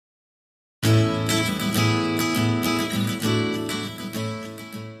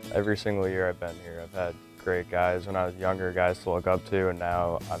Every single year I've been here, I've had great guys when I was younger, guys to look up to, and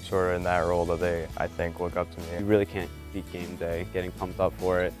now I'm sort of in that role that they, I think, look up to me. You really can't beat game day, getting pumped up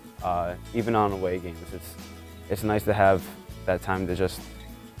for it. Even on away games, it's nice to have that time to just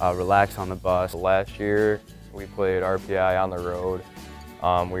relax on the bus. Last year, we played RPI on the road.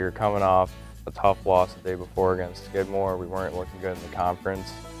 We were coming off a tough loss the day before against Skidmore. We weren't looking good in the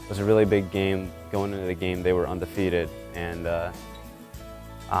conference. It was a really big game. Going into the game, they were undefeated, and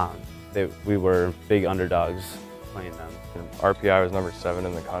we were big underdogs playing them. RPI was number 7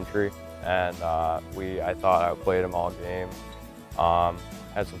 in the country, and I thought I outplayed them all game.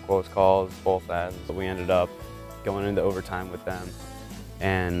 Had some close calls, both ends. But we ended up going into overtime with them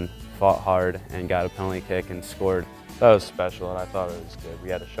and fought hard and got a penalty kick and scored. That was special, and I thought it was good. We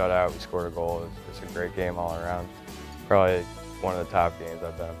had a shutout, we scored a goal. It was just a great game all around. Probably one of the top games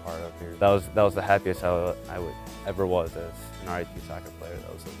I've been a part of here. That was the happiest I ever was as an RIT soccer player.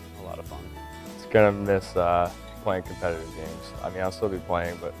 That was a lot of fun. It's gonna miss playing competitive games. I mean, I'll still be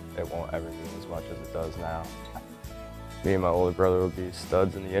playing, but it won't ever be as much as it does now. Me and my older brother will be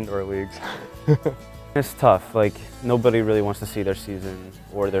studs in the indoor leagues. It's tough. Like, nobody really wants to see their season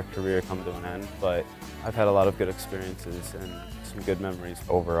or their career come to an end, but I've had a lot of good experiences and some good memories.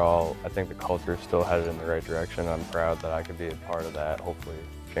 Overall, I think the culture is still headed in the right direction. I'm proud that I could be a part of that, hopefully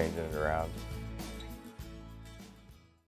changing it around.